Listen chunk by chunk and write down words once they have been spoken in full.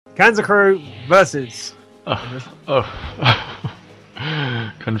Kazna Kru versus.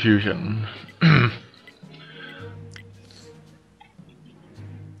 Confusion.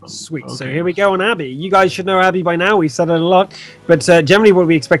 Sweet. Okay. So here we go on Abbey. You guys should know Abbey by now. We've said it a lot. But generally what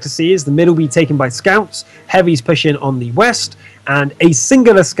we expect to see is the middle be taken by scouts, heavies push in on the west, and a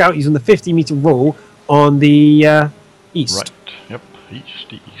singular scout using the 50-meter rule on the east. Right. Yep.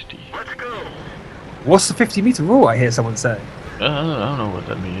 Easty. Let's go. What's the 50-meter rule, I hear someone say? I don't know what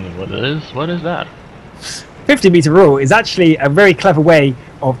that means. What it is? What is that? 50-meter rule is actually a very clever way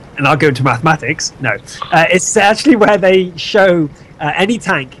of, and I'll go into mathematics. No, it's actually where they show any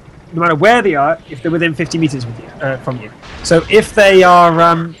tank, no matter where they are, if they're within 50 meters with you, from you. So if they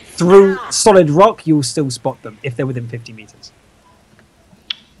are through solid rock, you'll still spot them if they're within 50 meters.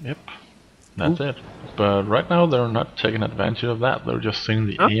 Yep. That's it. But right now they're not taking advantage of that. They're just sending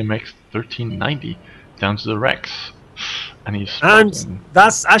the AMX 1390 down to the Rex. And he's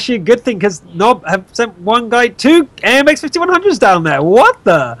that's actually a good thing because Nob have sent one guy two AMX 5100s down there. What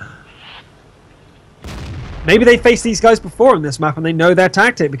the? Maybe they faced these guys before on this map and they know their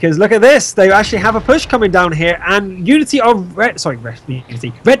tactic, because look at this. They actually have a push coming down here and Unity are Red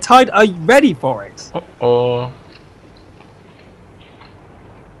Tide are ready for it. Uh-oh.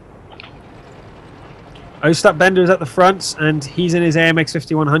 Ostap Bender's at the front and he's in his AMX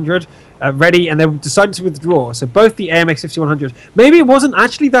 5100 ready, and they've decided to withdraw. So both the AMX 5100s, maybe it wasn't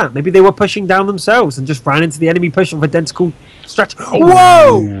actually that. Maybe they were pushing down themselves and just ran into the enemy push of identical stretch. Oh.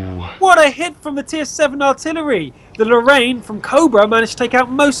 Whoa! What a hit from the tier 7 artillery. The Lorraine from Cobra managed to take out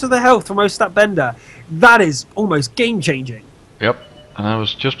most of the health from Ostap Bender. That is almost game changing. Yep. And I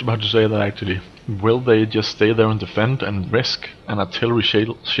was just about to say that actually. Will they just stay there and defend and risk an artillery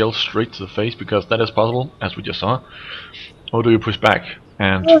shell straight to the face, because that is possible, as we just saw? Or do you push back?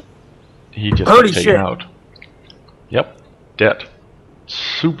 And he just got taken out. Yep. Dead.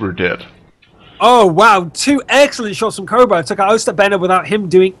 Super dead. Oh wow, two excellent shots from Cobra. Took out Ostap Bender without him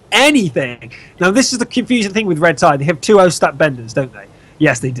doing anything. Now this is the confusing thing with Red Tide. They have two Ostap Benders, don't they?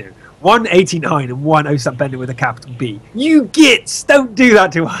 Yes, they do. 189 and one Ostap Bender with a capital B. You gits! Don't do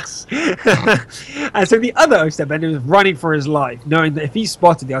that to us! And so the other Ostap Bender is running for his life, knowing that if he's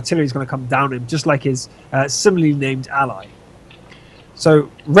spotted, the artillery is going to come down him, just like his similarly named ally.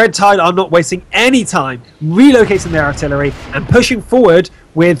 So Red Tide are not wasting any time relocating their artillery and pushing forward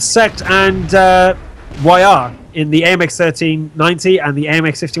with Sect and YR in the AMX 1390 and the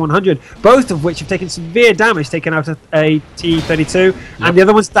AMX 5100, both of which have taken severe damage, taken out a T32, and the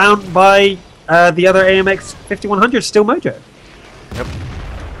other one's down by the other AMX 5100, still Mojo. Yep.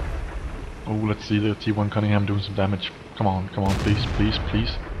 Oh, let's see the T1 Cunningham doing some damage. Come on,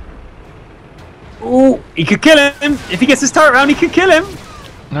 please. Oh, he could kill him! If he gets his turret round, he could kill him!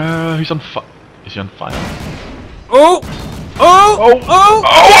 No, he's on fire. Is he on fire? Oh! Oh!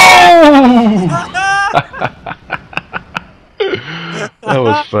 That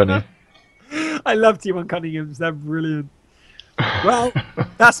was funny. I love T1 Cunninghams, they're brilliant. Well,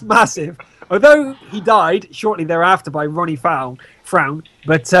 that's massive. Although he died shortly thereafter by Ronnie Frown,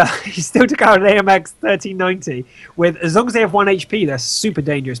 but he still took out an AMX 1390 with, as long as they have 1 HP, they're super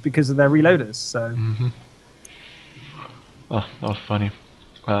dangerous because of their reloaders. So. Oh, that was funny.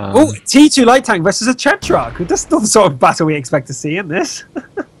 Oh, T2 light tank versus a Chet truck. That's not the sort of battle we expect to see in this.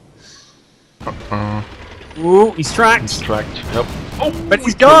 Oh, he's tracked. He's tracked. Yep. Oh, but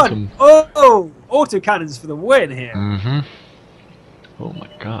he's gone. Oh, auto cannons for the win here. Oh my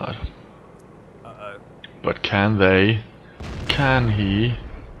god. But can they? Can he?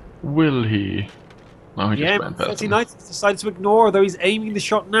 Will he? No, he just ran past him. He's decided to ignore, although he's aiming the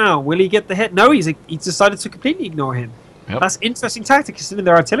shot now. Will he get the hit? No, he's decided to completely ignore him. Yep. That's interesting tactic, considering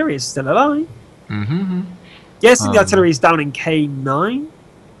their artillery is still alive. Guessing the artillery is down in K9.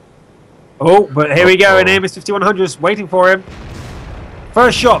 Oh, but here we go, an AMS 5100 is waiting for him.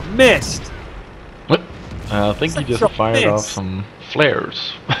 First shot missed. What? I think he just fired off some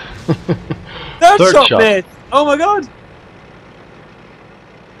flares. Third shot missed. Oh my god.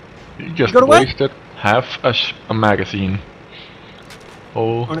 He just wasted half a magazine.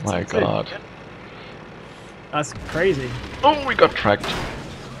 Oh my god. That's crazy. Oh, we got tracked.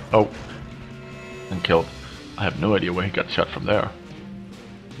 Oh. And killed. I have no idea where he got shot from there.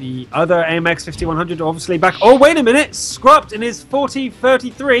 The other AMX 5100 obviously back. Oh, wait a minute. Scrupt in his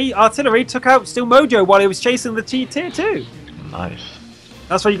 40-33 artillery took out Still Mojo while he was chasing the tier 2. Nice.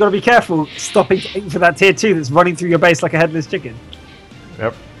 That's why you got to be careful stopping to aim for that tier 2 that's running through your base like a headless chicken.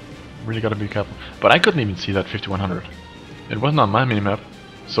 Yep. Really got to be careful. But I couldn't even see that 5100. It wasn't on my minimap.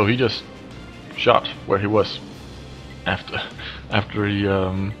 So he just shot where he was after he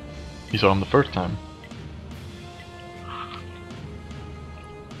saw him the first time.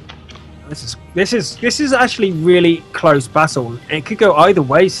 This is actually really close battle. It could go either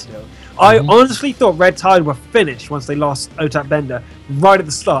way still. I honestly thought Red Tide were finished once they lost OTAP Bender right at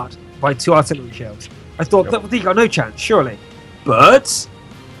the start by 2 artillery shells. I thought that they got no chance, surely. But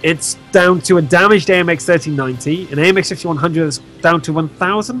it's down to a damaged AMX 1390, an AMX 5100 that's down to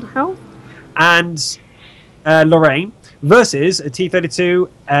 1000 health, and Lorraine versus a T32,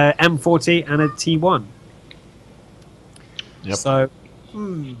 M40, and a T1. Yep. So,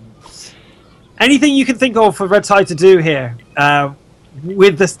 anything you can think of for Red Tide to do here,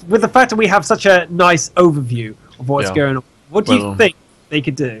 with the fact that we have such a nice overview of what's going on, what do you think they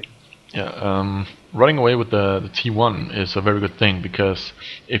could do? Yeah, running away with the T1 is a very good thing, because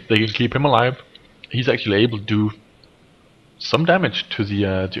if they can keep him alive, he's actually able to do some damage to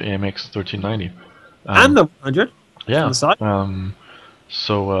the to AMX 1390 and the 100. Yeah. On the side.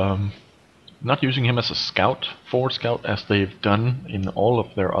 Not using him as a scout, forward scout, as they've done in all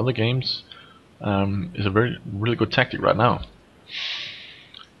of their other games, is a really good tactic right now.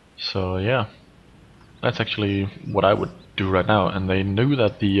 So yeah, that's actually what I would do right now. And they knew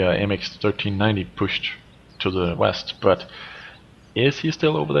that the MX 1390 pushed to the west, but is he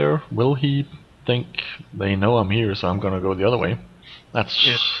still over there? Will he think they know I'm here, so I'm gonna go the other way? That's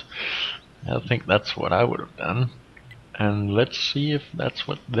I think that's what I would have done, and let's see if that's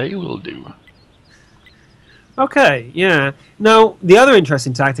what they will do. Okay, yeah. Now, the other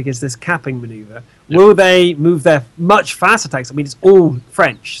interesting tactic is this capping maneuver. Will they move their much faster attacks? I mean, it's all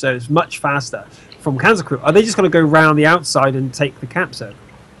French, so it's much faster from Kazna Kru. Are they just going to go round the outside and take the cap zone?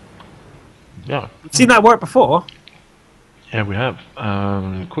 Yeah. We've seen that work before. Yeah, we have.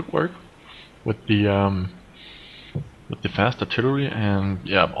 Could work with the fast artillery, and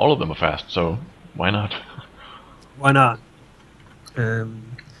yeah, all of them are fast, so why not? Why not?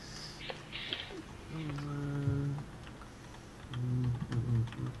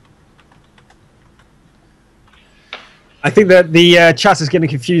 I think that the chat is getting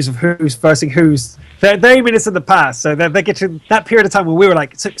confused of who's versing who's. They're 30 minutes in the past, so they get to that period of time when we were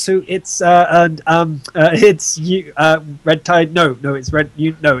like, so it's it's you, Red Tide. No, it's Red.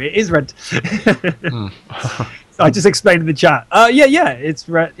 No, it is Red. So I just explained in the chat. Yeah, it's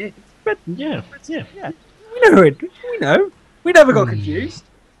Red. It's Red. Yeah. We know it. We know. We never got confused.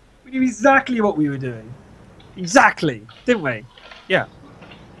 We knew exactly what we were doing. Exactly, didn't we? Yeah.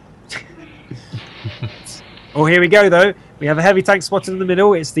 Oh, here we go, though. We have a heavy tank spotted in the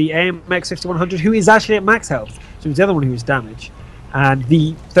middle. It's the AMX 5100, who is actually at max health. So it's the other one who is damaged. And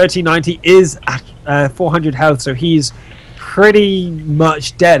the 1390 is at 400 health, so he's pretty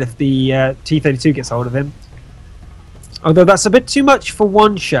much dead if the T32 gets hold of him. Although that's a bit too much for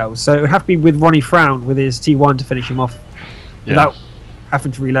one shell, so it would have to be with Ronnie Frown with his T1 to finish him off without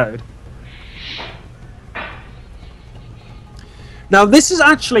having to reload. Now, this is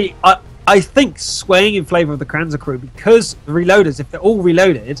actually... I think swaying in favour of the Kazna Kru, because the reloaders, if they're all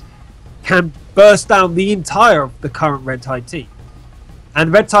reloaded, can burst down the entire of the current Red Tide team.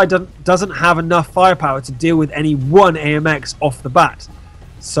 And Red Tide doesn't have enough firepower to deal with any one AMX off the bat.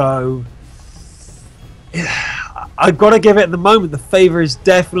 So I've got to give it at the moment, the favour is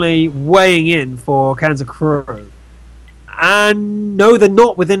definitely weighing in for Kazna Kru. And no, they're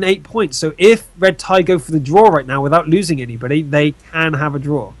not within 8 points. So if Red Tide go for the draw right now without losing anybody, they can have a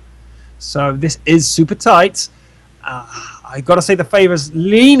draw. So this is super tight. I got to say the favour's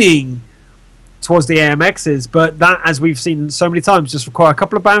leaning towards the AMXs, but that, as we've seen so many times, just require a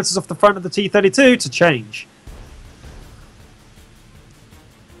couple of bounces off the front of the T32 to change.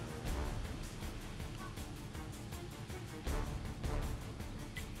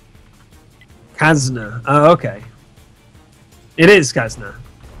 Kazna. Oh, okay. It is Kazna.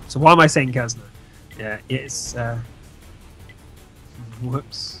 So why am I saying Kazna? Yeah, it's...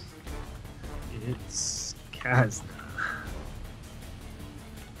 whoops. It's Kazna.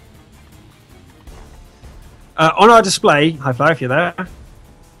 On our display, high fly if you're there.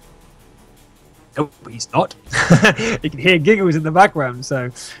 Oh, he's not. You can hear giggles in the background,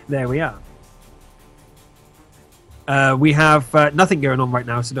 so there we are. We have nothing going on right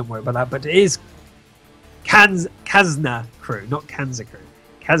now, so don't worry about that. But it is Kazna Kru, not Kazna Kru.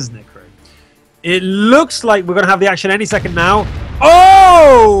 Kazna Kru. It looks like we're going to have the action any second now.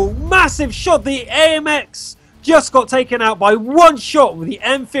 Oh! Massive shot. The AMX just got taken out by one shot with the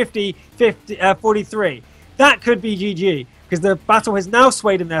M50 43. That could be GG, because the battle has now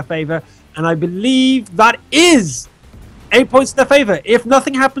swayed in their favour, and I believe that is 8 points in their favour. If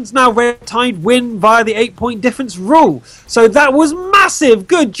nothing happens now, Red Tide win via the 8-point difference rule. So that was massive.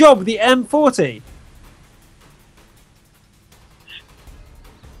 Good job with the M40.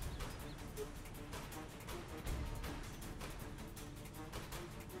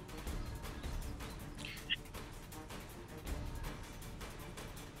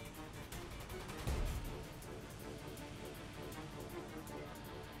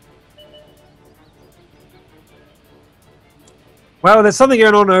 Well, there's something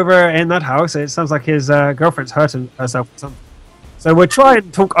going on over in that house. It sounds like his girlfriend's hurting herself or something. So we'll try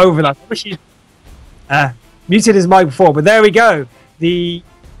and talk over that. I wish he muted his mic before, but there we go. The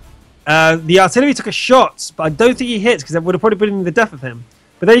artillery took a shot, but I don't think he hit because that would have probably been the death of him.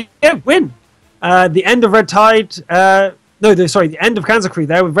 But there you go, win. The end of Red Tide. The end of Kazna Kru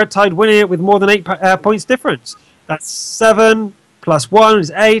there with Red Tide winning it with more than 8 points difference. That's 7 plus 1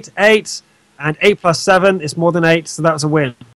 is 8, 8, and 8 plus 7 is more than 8, so that's a win.